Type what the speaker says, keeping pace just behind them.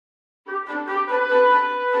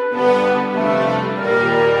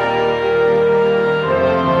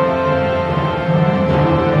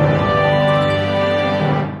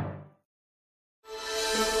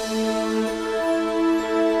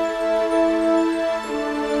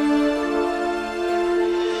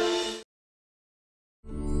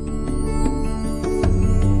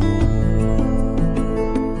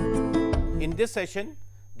this session,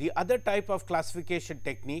 the other type of classification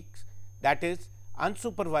techniques, that is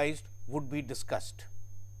unsupervised, would be discussed.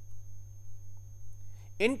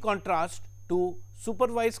 In contrast to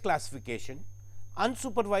supervised classification,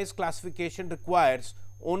 unsupervised classification requires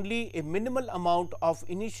only a minimal amount of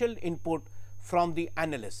initial input from the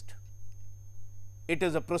analyst. It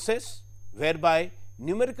is a process whereby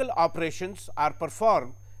numerical operations are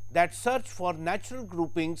performed that search for natural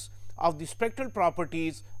groupings of the spectral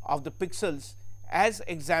properties of the pixels as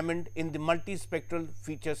examined in the multispectral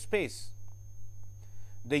feature space.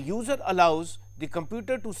 The user allows the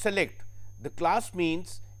computer to select the class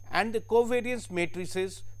means and the covariance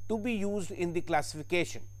matrices to be used in the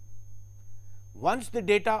classification. Once the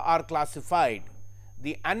data are classified,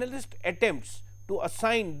 the analyst attempts to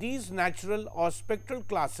assign these natural or spectral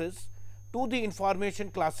classes to the information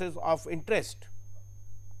classes of interest.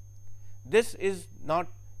 This is not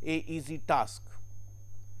an easy task.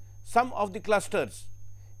 Some of the clusters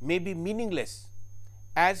may be meaningless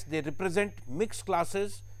as they represent mixed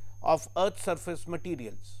classes of Earth's surface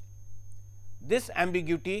materials. This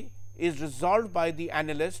ambiguity is resolved by the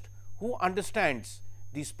analyst who understands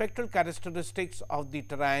the spectral characteristics of the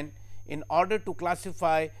terrain in order to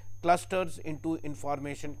classify clusters into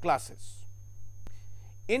information classes.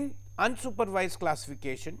 In unsupervised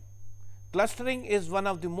classification, clustering is one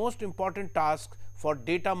of the most important tasks for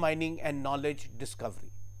data mining and knowledge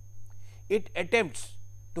discovery. It attempts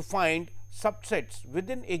to find subsets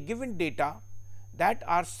within a given data that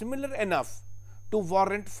are similar enough to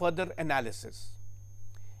warrant further analysis.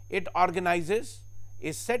 It organizes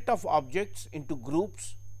a set of objects into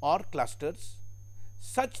groups or clusters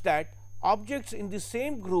such that objects in the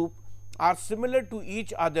same group are similar to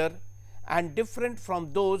each other and different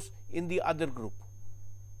from those in the other group.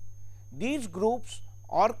 These groups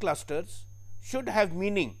or clusters should have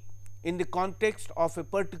meaning in the context of a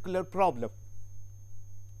particular problem.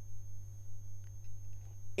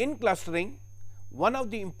 In clustering, one of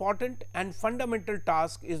the important and fundamental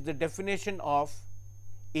tasks is the definition of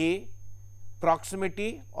a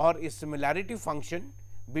proximity or a similarity function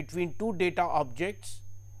between two data objects,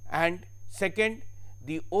 and second,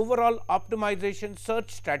 the overall optimization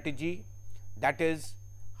search strategy, that is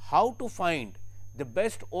how to find the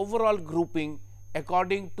best overall grouping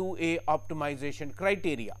according to a optimization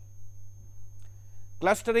criteria.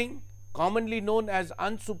 Clustering, commonly known as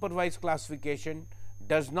unsupervised classification,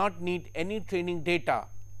 does not need any training data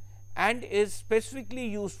and is specifically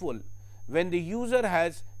useful when the user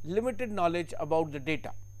has limited knowledge about the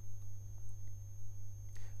data.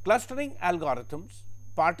 Clustering algorithms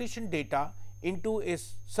partition data into a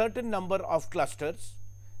certain number of clusters,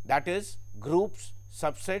 that is groups,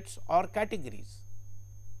 subsets or categories.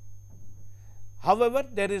 However,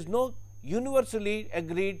 there is no universally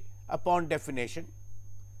agreed upon definition.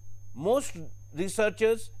 Most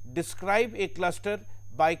researchers describe a cluster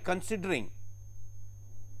by considering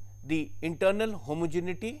the internal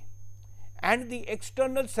homogeneity and the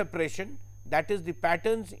external separation, that is the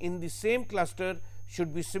patterns in the same cluster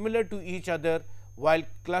should be similar to each other, while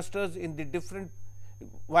patterns in the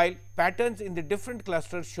different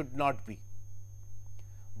clusters should not be.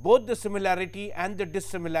 Both the similarity and the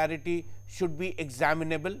dissimilarity should be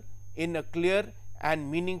examinable in a clear and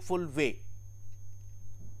meaningful way.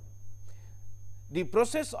 The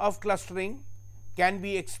process of clustering can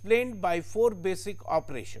be explained by four basic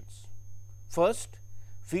operations. First,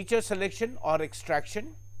 feature selection or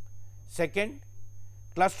extraction. Second,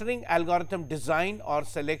 clustering algorithm design or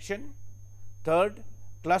selection. Third,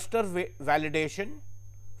 cluster validation.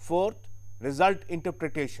 Fourth, result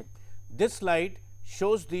interpretation. This slide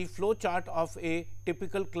shows the flow chart of a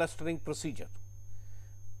typical clustering procedure.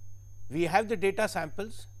 We have the data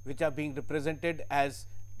samples which are being represented as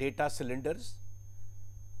data cylinders.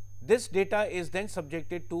 This data is then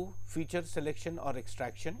subjected to feature selection or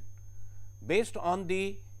extraction. Based on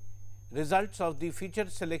the results of the feature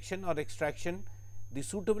selection or extraction, the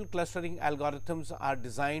suitable clustering algorithms are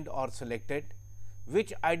designed or selected,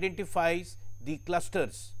 which identifies the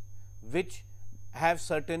clusters which have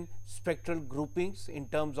certain spectral groupings in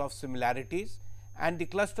terms of similarities, and the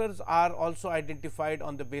clusters are also identified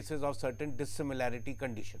on the basis of certain dissimilarity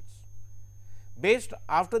conditions.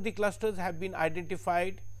 After the clusters have been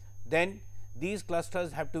identified, then these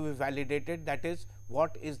clusters have to be validated, that is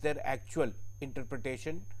what is their actual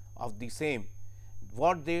interpretation of the same,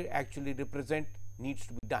 what they actually represent needs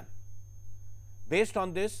to be done. Based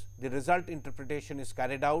on this, the result interpretation is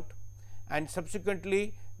carried out, and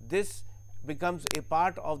subsequently this becomes a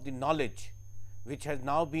part of the knowledge which has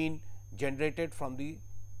now been generated from the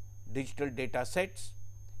digital data sets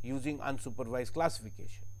using unsupervised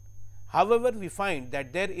classification. However, we find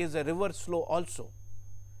that there is a reverse flow also,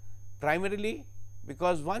 primarily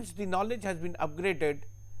because once the knowledge has been upgraded,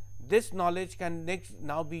 this knowledge can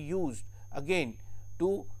now be used again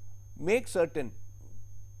to make certain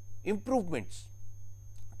improvements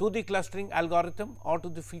to the clustering algorithm or to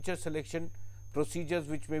the feature selection procedures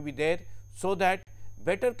which may be there, so that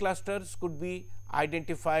better clusters could be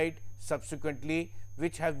identified subsequently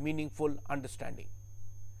which have meaningful understanding.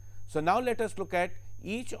 So, now let us look at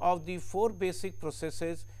each of the 4 basic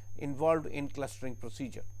processes involved in clustering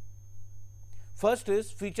procedure. First is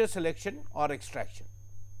feature selection or extraction.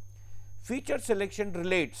 Feature selection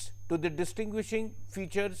relates to the distinguishing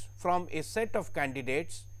features from a set of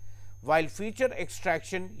candidates, while feature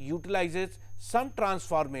extraction utilizes some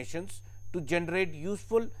transformations to generate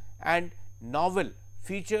useful and novel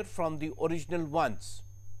feature from the original ones.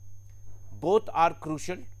 Both are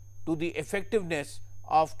crucial to the effectiveness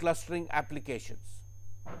of clustering applications.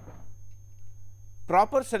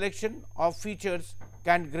 Proper selection of features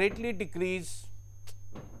can greatly decrease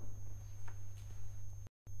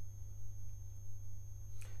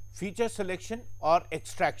feature selection or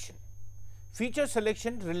extraction. Feature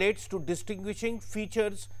selection relates to distinguishing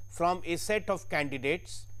features from a set of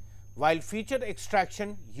candidates, while feature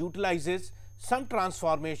extraction utilizes some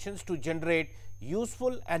transformations to generate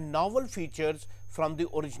useful and novel features from the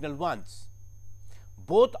original ones.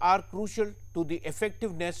 Both are crucial to the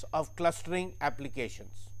effectiveness of clustering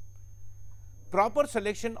applications. Proper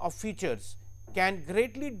selection of features can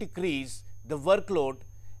greatly decrease the workload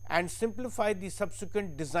and simplify the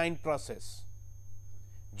subsequent design process.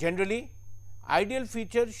 Generally, ideal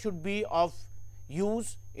features should be of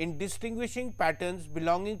use in distinguishing patterns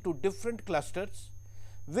belonging to different clusters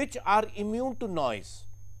which are immune to noise,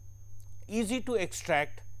 easy to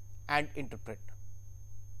extract and interpret.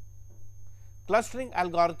 Clustering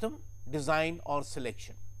algorithm design or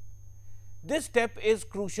selection. This step is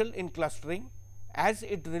crucial in clustering as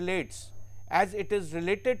it is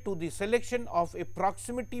related to the selection of a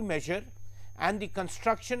proximity measure and the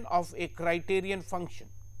construction of a criterion function.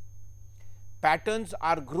 Patterns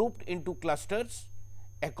are grouped into clusters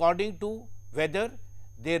according to whether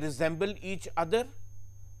they resemble each other.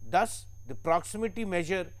 Thus, the proximity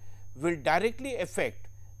measure will directly affect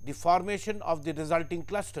the formation of the resulting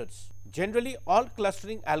clusters. Generally, all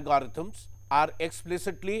clustering algorithms are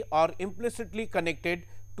explicitly or implicitly connected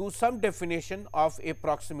to some definition of a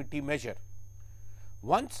proximity measure.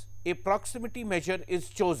 Once a proximity measure is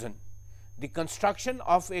chosen, the construction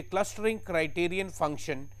of a clustering criterion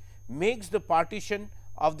function makes the partition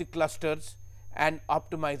of the clusters an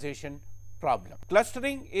optimization problem.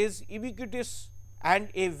 Clustering is ubiquitous and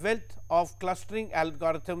a wealth of clustering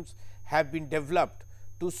algorithms have been developed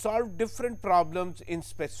to solve different problems in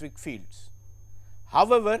specific fields.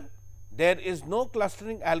 However, there is no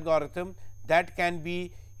clustering algorithm that can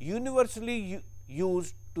be universally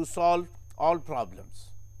used to solve all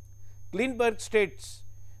problems. Kleinberg states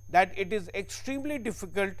that it is extremely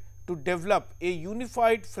difficult to develop a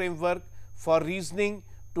unified framework for reasoning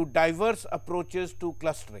to diverse approaches to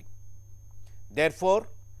clustering. Therefore,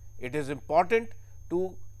 it is important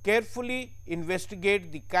to carefully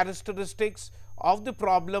investigate the characteristics of the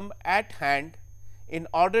problem at hand in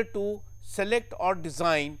order to select or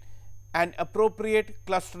design an appropriate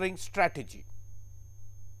clustering strategy.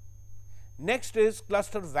 Next is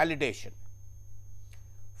cluster validation.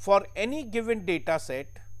 For any given data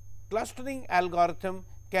set, clustering algorithm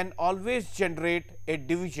can always generate a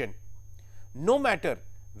division, no matter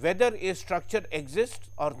whether a structure exists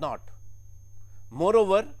or not.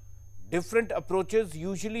 Moreover, different approaches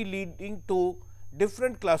usually leading to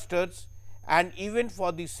different clusters, and even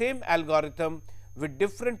for the same algorithm with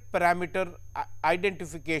different parameter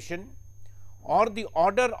identification or the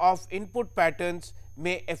order of input patterns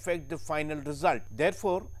may affect the final result.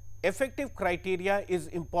 Therefore, effective criteria is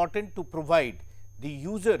important to provide the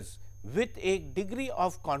users with a degree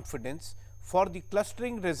of confidence for the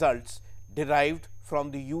clustering results derived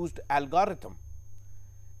from the used algorithm.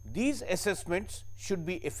 These assessments should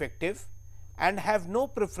be effective and have no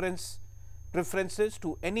preferences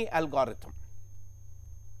to any algorithm.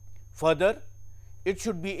 Further, it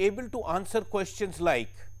should be able to answer questions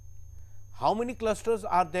like how many clusters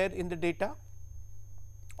are there in the data,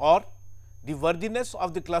 or the worthiness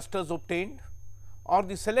of the clusters obtained, or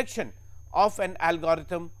the selection of an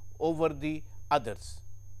algorithm over the others.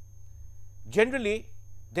 Generally,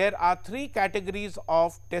 there are 3 categories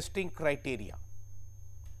of testing criteria.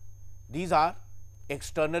 These are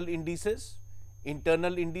external indices,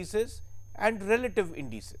 internal indices and relative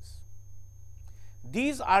indices.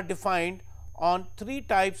 These are defined on 3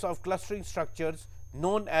 types of clustering structures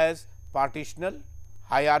known as partitional,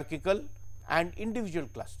 hierarchical and individual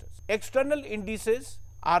clusters. External indices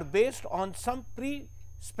are based on some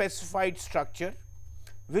pre-specified structure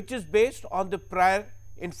which is based on the prior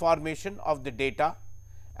information of the data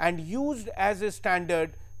and used as a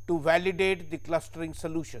standard to validate the clustering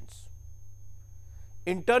solutions.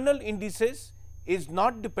 Internal indices is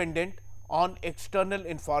not dependent on external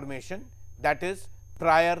information, that is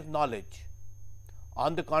prior knowledge.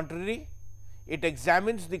 On the contrary, it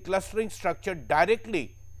examines the clustering structure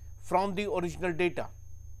directly from the original data.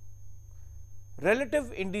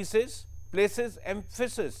 Relative indices places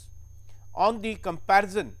emphasis on the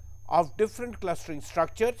comparison of different clustering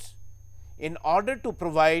structures in order to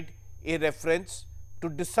provide a reference to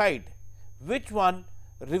decide which one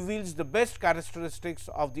reveals the best characteristics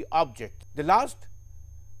of the object. The last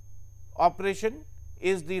operation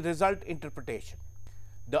is the result interpretation.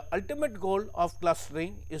 The ultimate goal of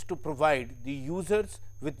clustering is to provide the users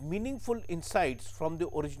with meaningful insights from the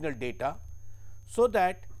original data, so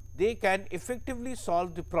that they can effectively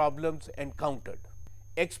solve the problems encountered.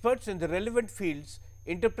 Experts in the relevant fields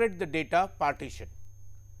interpret the data partition.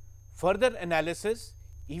 Further analysis,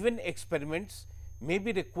 even experiments, may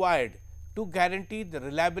be required to guarantee the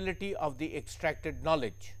reliability of the extracted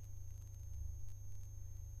knowledge.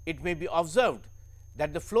 It may be observed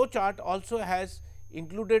that the flow chart also has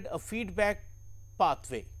included a feedback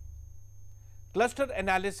pathway. Cluster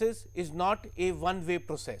analysis is not a one-way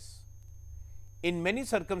process. In many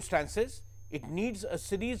circumstances, it needs a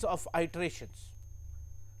series of iterations.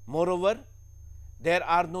 Moreover, there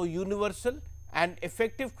are no universal and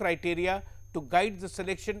effective criteria to guide the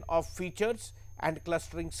selection of features and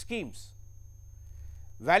clustering schemes.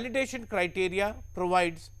 Validation criteria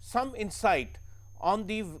provides some insight on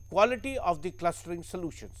the quality of the clustering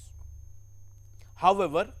solutions.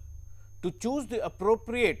 However, to choose the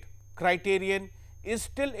appropriate criterion is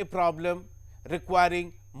still a problem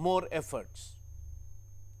requiring more efforts.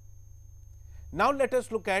 Now, let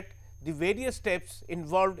us look at the various steps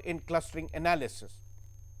involved in clustering analysis.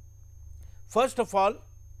 First of all,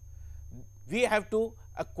 we have to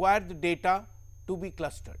acquire the data to be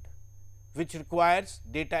clustered, which requires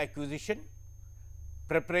data acquisition,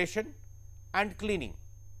 preparation and cleaning.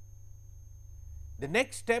 The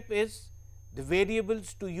next step is the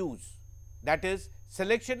variables to use, that is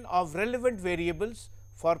selection of relevant variables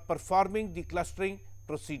for performing the clustering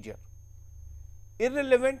procedure.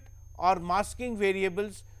 Irrelevant or masking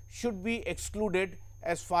variables should be excluded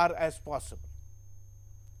as far as possible.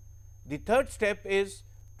 The third step is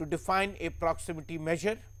to define a proximity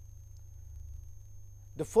measure.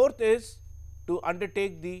 The fourth is to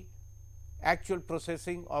undertake the actual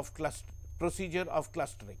processing of procedure of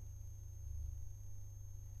clustering,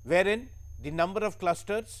 wherein the number of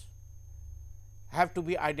clusters have to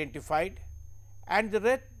be identified, and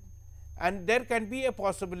there can be a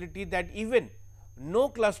possibility that even no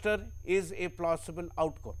cluster is a plausible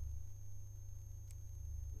outcome.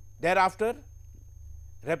 Thereafter,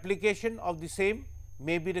 replication of the same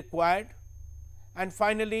may be required, and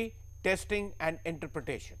finally, testing and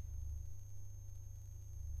interpretation.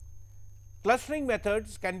 Clustering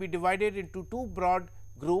methods can be divided into two broad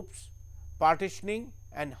groups: partitioning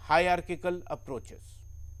and hierarchical approaches.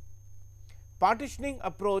 Partitioning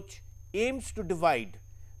approach aims to divide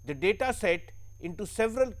the data set into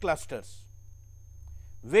several clusters,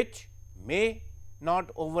 which may not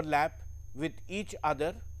overlap with each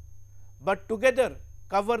other, but together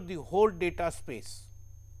cover the whole data space.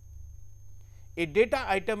 A data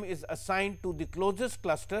item is assigned to the closest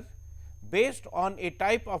cluster based on a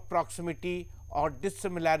type of proximity or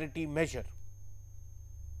dissimilarity measure.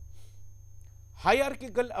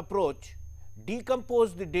 Hierarchical approach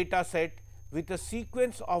decomposes the data set with a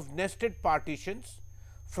sequence of nested partitions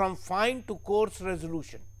from fine to coarse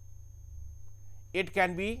resolution. It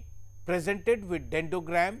can be presented with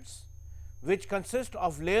dendrograms, which consist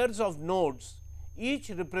of layers of nodes, each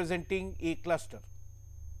representing a cluster.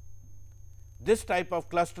 This type of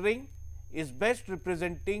clustering is best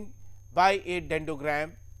represented by a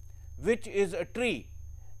dendrogram, which is a tree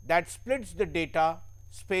that splits the data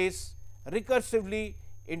space recursively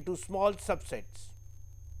into small subsets.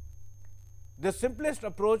 The simplest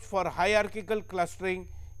approach for hierarchical clustering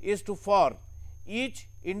is to form each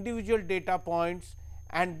individual data points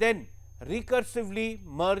and then recursively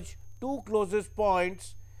merge two closest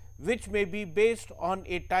points, which may be based on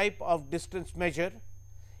a type of distance measure,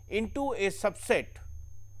 into a subset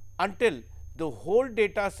until the whole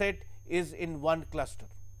data set is in one cluster.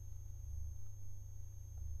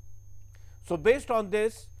 So, based on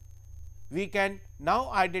this, we can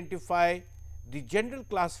now identify the general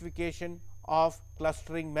classification of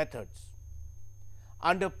clustering methods.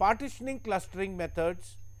 Under partitioning clustering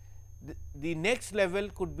methods, the next level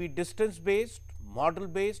could be distance based, model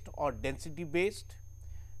based or density based.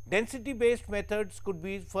 Density based methods could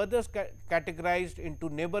be further categorized into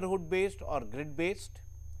neighborhood based or grid based,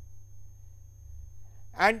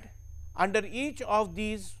 and under each of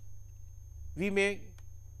these we may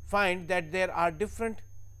find that there are different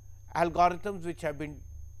algorithms which have been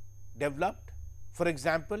developed. For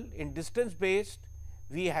example, in distance based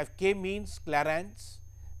we have k-means, Clarence,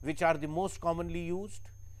 which are the most commonly used.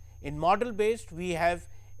 In model based we have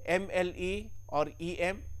MLE or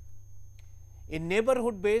EM. In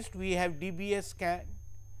neighborhood based we have DBS scan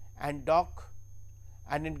and DOC,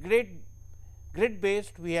 and in grid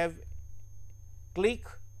based we have click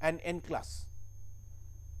and N-class.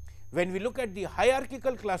 When we look at the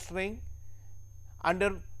hierarchical clustering,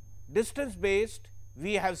 under distance based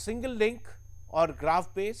we have single link or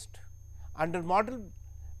graph based. Under model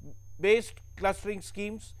based clustering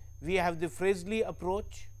schemes we have the Frasley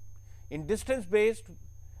approach. In distance based,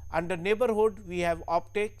 under neighborhood we have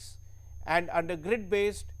optics, and under grid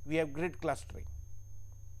based we have grid clustering.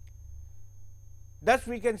 Thus,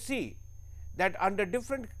 we can see that under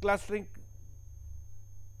different clustering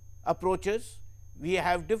approaches we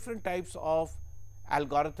have different types of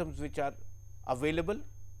algorithms which are available.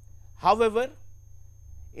 However,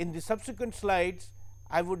 in the subsequent slides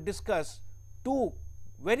I would discuss two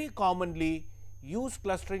very commonly used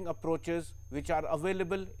clustering approaches which are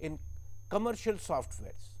available in commercial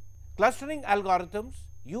softwares. Clustering algorithms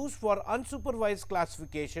used for unsupervised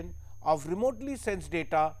classification of remotely sensed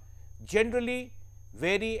data generally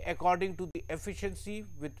vary according to the efficiency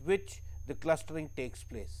with which the clustering takes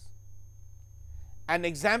place. An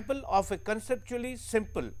example of a conceptually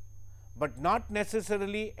simple but not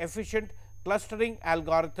necessarily efficient clustering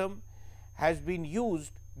algorithm has been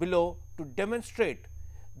used below to demonstrate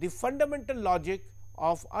the fundamental logic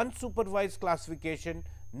of unsupervised classification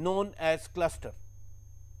known as cluster.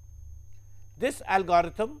 This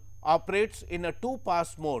algorithm operates in a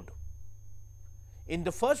two-pass mode. In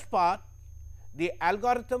the first part, the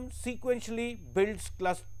algorithm sequentially builds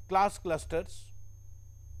class clusters.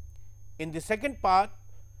 In the second part,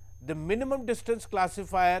 the minimum distance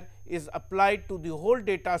classifier is applied to the whole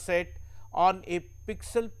data set on a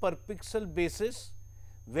pixel per pixel basis,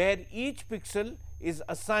 where each pixel is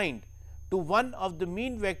assigned to one of the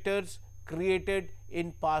mean vectors created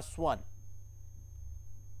in pass 1.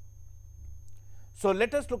 So,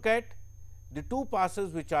 let us look at the two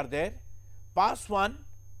passes which are there. Pass 1,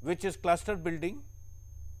 which is cluster building.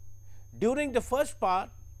 During the first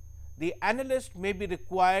part, the analyst may be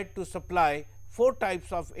required to supply 4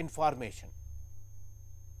 types of information.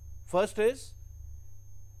 First is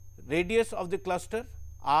radius of the cluster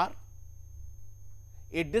R,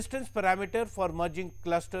 a distance parameter for merging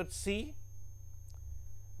cluster C,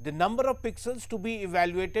 the number of pixels to be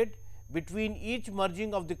evaluated between each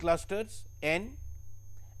merging of the clusters N,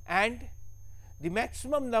 and the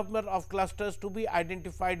maximum number of clusters to be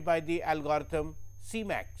identified by the algorithm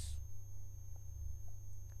Cmax.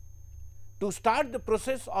 To start the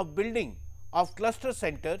process of building of cluster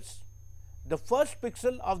centers, the first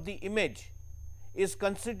pixel of the image is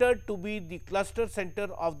considered to be the cluster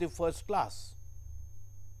center of the first class.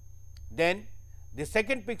 Then the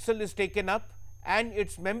second pixel is taken up and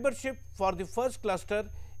its membership for the first cluster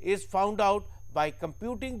is found out by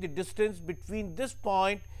computing the distance between this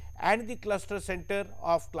point and the cluster center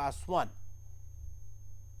of class 1.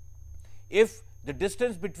 If the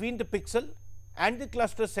distance between the pixel and the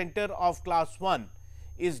cluster center of class 1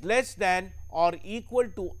 is less than or equal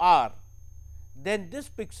to R, then this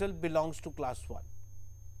pixel belongs to class 1.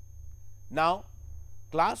 Now,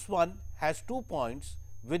 class 1 has 2 points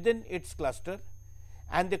within its cluster,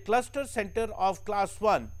 and the cluster center of class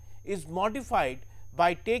 1 is modified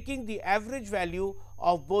by taking the average value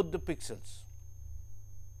of both the pixels.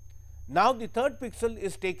 Now, the third pixel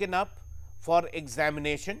is taken up for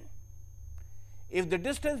examination. If the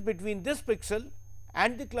distance between this pixel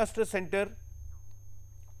and the cluster center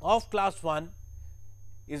of class 1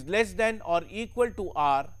 is less than or equal to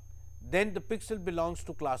R, then the pixel belongs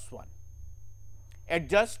to class 1.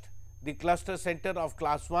 Adjust the cluster center of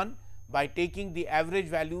class 1 by taking the average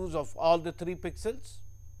values of all the 3 pixels.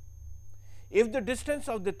 If the distance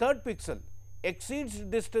of the third pixel exceeds the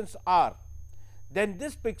distance R, then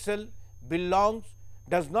this pixel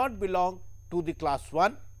does not belong to the class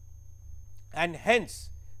 1, and hence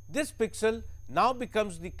this pixel now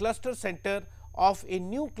becomes the cluster center of a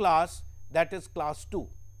new class, that is class 2.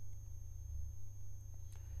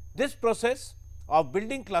 This process of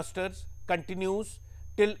building clusters continues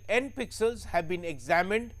till n pixels have been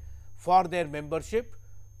examined for their membership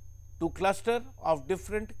to cluster of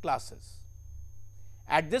different classes.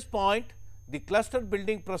 At this point, the cluster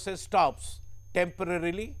building process stops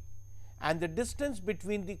temporarily and the distance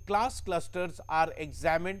between the class clusters are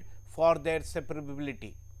examined for their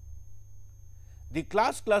separability. The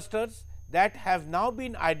class clusters that have now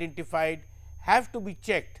been identified have to be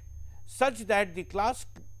checked such that the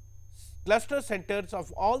cluster centers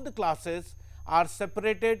of all the classes are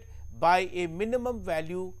separated by a minimum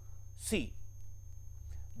value C.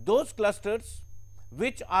 Those clusters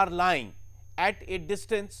which are lying at a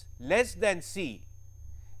distance less than C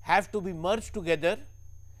have to be merged together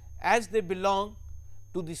as they belong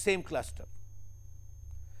to the same cluster.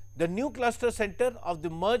 The new cluster center of the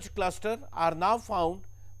merged cluster are now found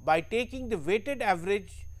by taking the weighted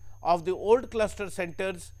average of the old cluster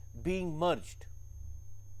centers being merged.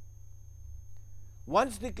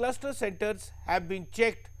 Once the cluster centers have been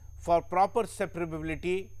checked for proper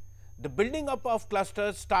separability, the building up of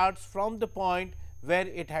clusters starts from the point where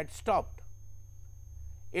it had stopped.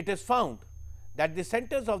 It is found that the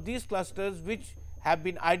centers of these clusters which have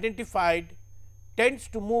been identified tends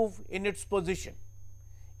to move in its position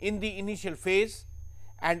in the initial phase,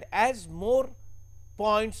 and as more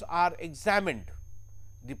points are examined,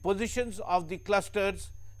 the positions of the clusters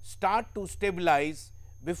start to stabilize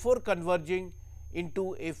before converging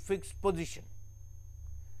into a fixed position.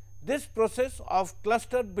 This process of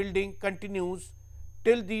cluster building continues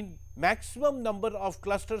till the maximum number of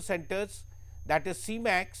cluster centers, that is C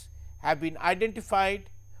max, have been identified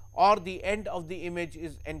or the end of the image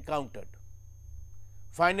is encountered.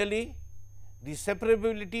 Finally, the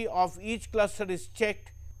separability of each cluster is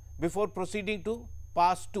checked before proceeding to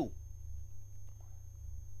pass 2.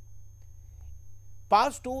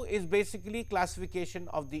 Pass 2 is basically classification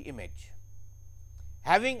of the image.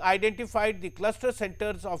 Having identified the cluster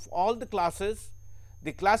centers of all the classes,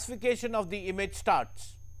 the classification of the image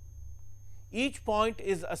starts. Each point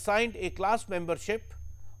is assigned a class membership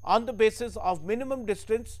on the basis of minimum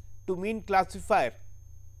distance to mean classifier.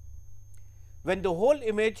 When the whole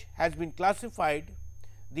image has been classified,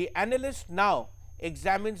 the analyst now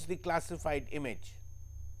examines the classified image.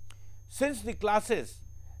 Since the classes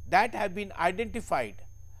that have been identified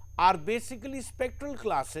are basically spectral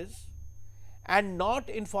classes and not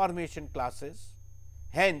information classes,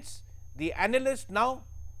 hence the analyst now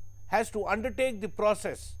has to undertake the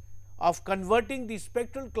process of converting the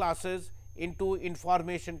spectral classes into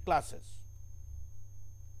information classes.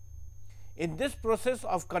 In this process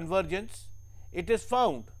of convergence, it is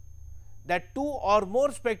found that 2 or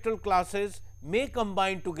more spectral classes may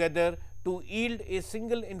combine together to yield a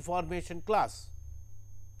single information class.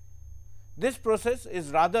 This process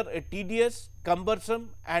is rather a tedious,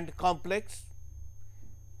 cumbersome and complex,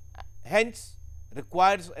 hence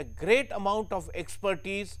requires a great amount of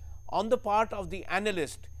expertise on the part of the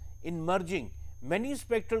analyst in merging many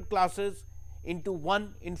spectral classes into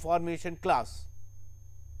one information class.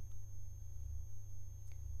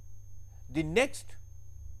 The next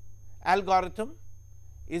algorithm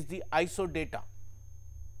is the ISO data.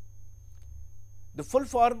 The full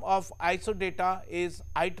form of ISO data is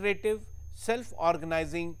Iterative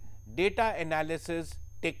Self-Organizing Data Analysis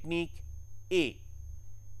Technique A.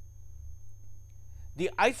 The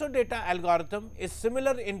ISO data algorithm is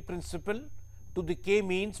similar in principle to the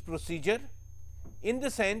k-means procedure in the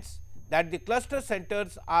sense that the cluster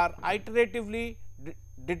centers are iteratively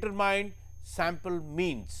determined sample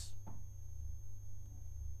means.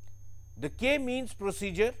 The k-means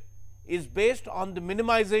procedure is based on the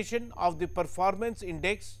minimization of the performance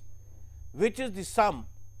index, which is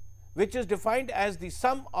defined as the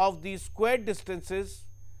sum of the squared distances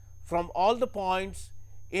from all the points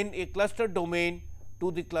in a cluster domain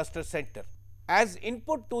to the cluster center. As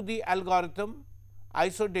input to the algorithm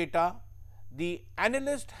ISO data, the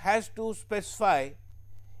analyst has to specify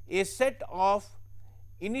a set of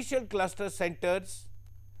initial cluster centers,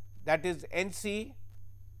 that is NC,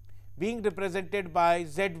 being represented by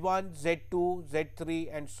Z1, Z2, Z3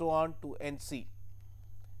 and so on to NC.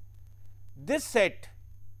 This set,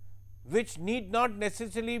 which need not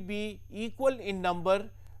necessarily be equal in number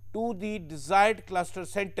to the desired cluster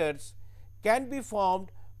centers, can be formed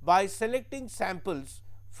by selecting samples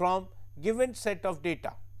from given set of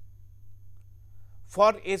data.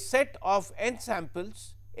 For a set of n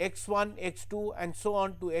samples x1, x2 and so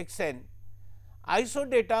on to xn, ISO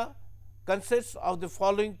data consists of the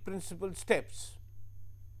following principal steps.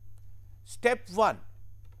 Step 1,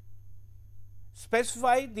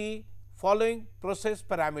 specify the following process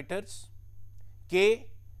parameters: k,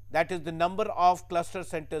 that is the number of cluster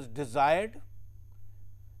centers desired;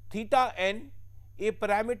 theta n, a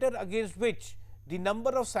parameter against which the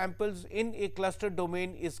number of samples in a cluster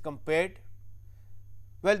domain is compared?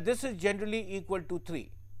 Well, this is generally equal to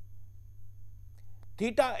 3.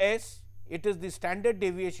 Theta s, it is the standard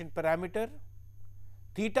deviation parameter.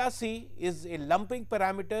 Theta c is a lumping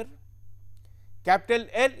parameter. Capital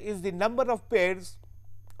L is the number of pairs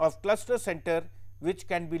of cluster center which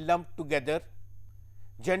can be lumped together.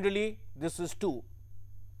 Generally, this is 2.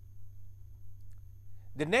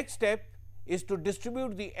 The next step is to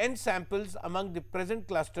distribute the n samples among the present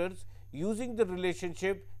clusters using the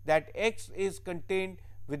relationship that x is contained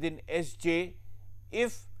within Sj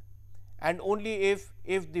if and only if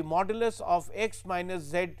the modulus of x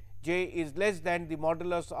minus zj is less than the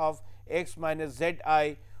modulus of x minus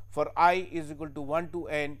zi for I is equal to 1 to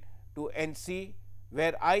n to nc,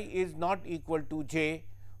 where I is not equal to j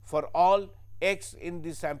for all x in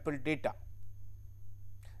the sample data.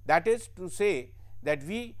 That is to say that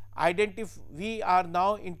we are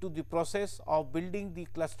now into the process of building the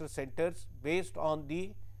cluster centers based on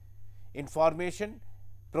the information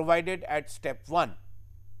provided at step 1.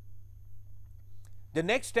 The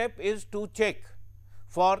next step is to check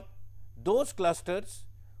for those clusters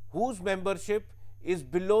whose membership is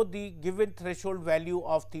below the given threshold value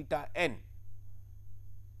of theta n.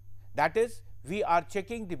 That is, we are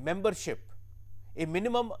checking the membership. A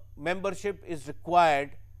minimum membership is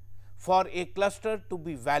required for a cluster to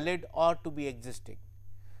be valid or to be existing.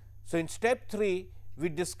 So, in step 3, we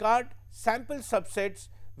discard sample subsets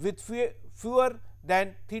with fewer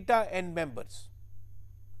than theta n members.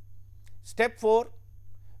 Step 4,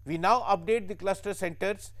 we now update the cluster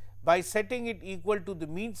centers by setting it equal to the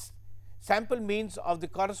means sample means of the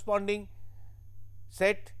corresponding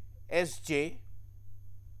set Sj.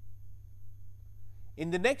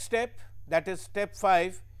 In the next step, that is step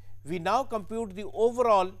 5, we now compute the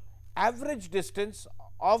overall average distance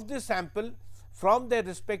of the sample from their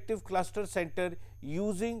respective cluster center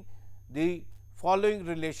using the following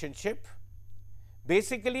relationship.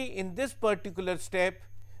 Basically, in this particular step,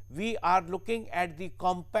 we are looking at the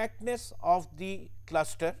compactness of the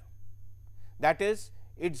cluster, that is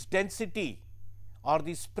its density or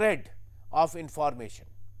the spread of information.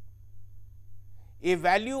 A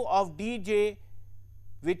value of dj,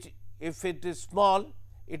 which if it is small,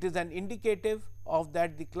 it is an indicative of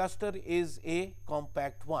that the cluster is a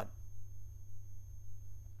compact one.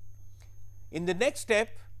 In the next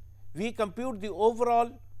step, we compute the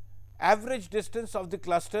overall average distance of the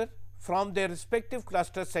cluster from their respective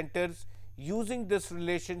cluster centers using this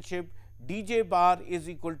relationship dj bar is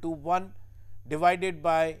equal to 1 divided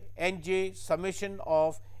by nj summation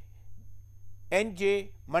of nj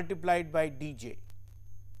multiplied by dj.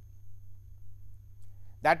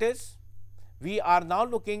 That is, we are now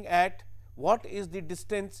looking at what is the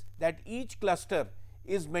distance that each cluster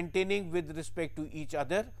is maintaining with respect to each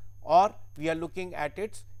other, or we are looking at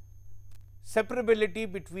its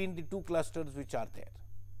separability between the two clusters which are there.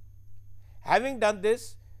 Having done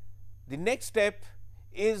this, the next step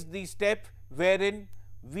is the step wherein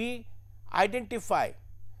we identify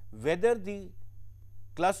whether the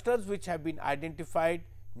clusters which have been identified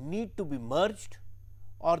need to be merged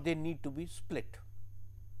or they need to be split.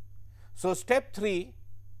 So, step 3,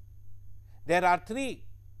 there are 3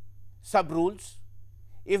 sub rules.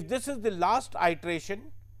 If this is the last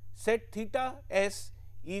iteration, set theta s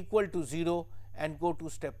equal to 0 and go to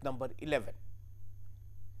step number 11.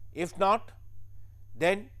 If not,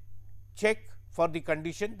 then check for the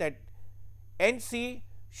condition that NC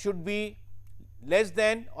should be less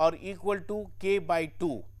than or equal to k by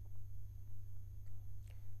 2.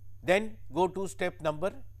 Then go to step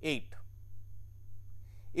number 8.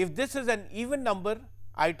 If this is an even number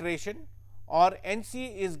iteration or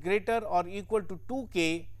NC is greater or equal to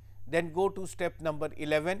 2k, then go to step number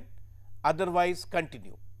 11, otherwise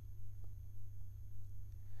continue.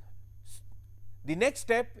 The next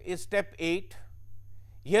step is step 8.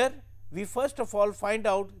 Here we first of all find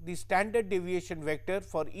out the standard deviation vector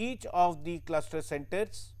for each of the cluster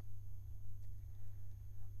centers.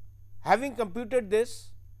 Having computed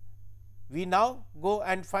this, we now go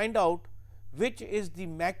and find out which is the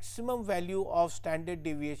maximum value of standard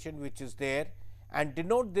deviation which is there and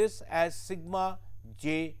denote this as sigma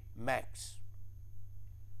j max.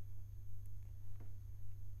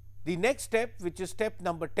 The next step, which is step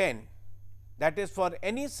number 10, that is for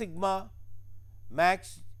any sigma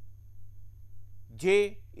max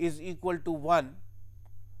j is equal to 1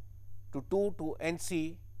 to 2 to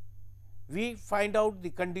NC, we find out the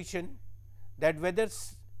condition that whether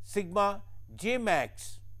sigma j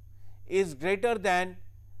max is greater than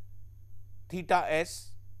theta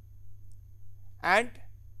s and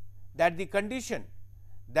that the condition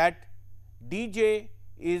that dj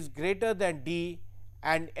is greater than d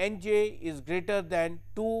and nj is greater than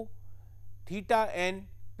 2 theta n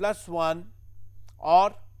plus 1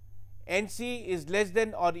 or nc is less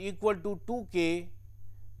than or equal to 2k,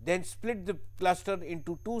 then split the cluster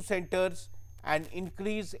into two centers and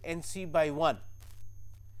increase nc by 1.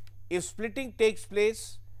 If splitting takes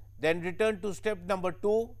place, then return to step number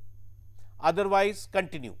 2, otherwise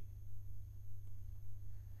continue.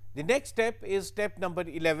 The next step is step number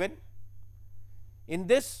 11. In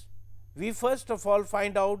this, we first of all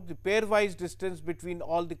find out the pairwise distance between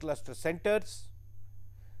all the cluster centers.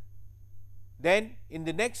 Then in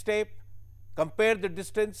the next step, compare the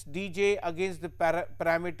distance dj against the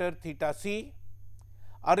parameter theta c.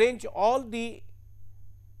 Arrange all the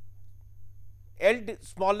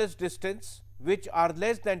smallest distance which are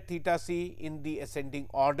less than theta c in the ascending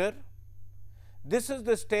order. This is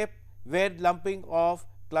the step where lumping of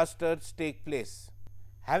clusters take place.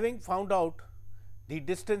 Having found out the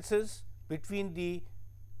distances between the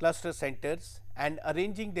cluster centers and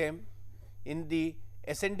arranging them in the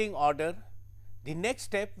ascending order, the next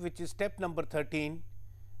step, which is step number 13,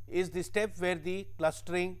 is the step where the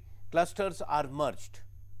clusters are merged.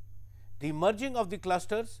 The merging of the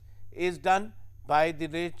clusters is done by the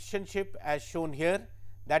relationship as shown here,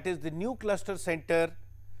 that is the new cluster center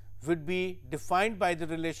would be defined by the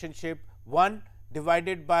relationship 1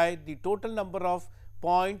 divided by the total number of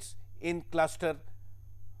points in cluster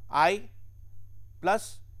I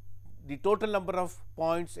plus the total number of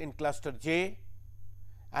points in cluster j,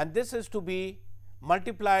 and this is to be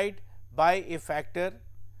multiplied by a factor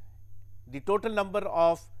the total number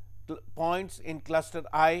of points in cluster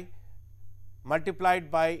I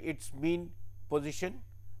multiplied by its mean position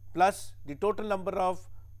plus the total number of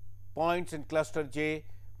points in cluster j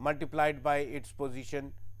multiplied by its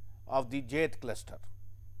position of the jth cluster,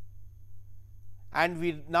 and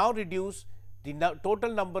we now reduce the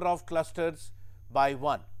total number of clusters by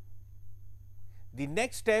 1. The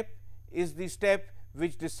next step is the step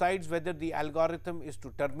which decides whether the algorithm is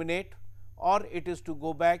to terminate or it is to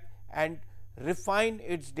go back and refine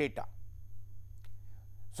its data.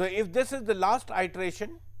 So, if this is the last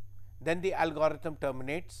iteration, then the algorithm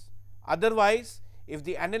terminates. Otherwise, if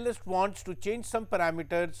the analyst wants to change some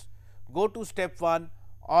parameters, go to step 1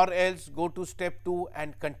 or else go to step 2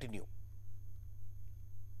 and continue.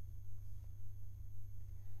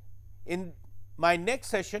 In my next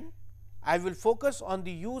session, I will focus on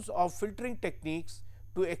the use of filtering techniques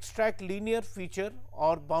to extract linear feature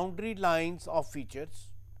or boundary lines of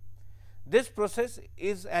features. This process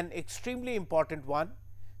is an extremely important one,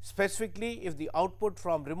 specifically if the output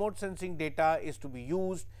from remote sensing data is to be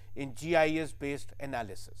used in GIS based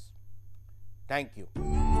analysis. Thank you.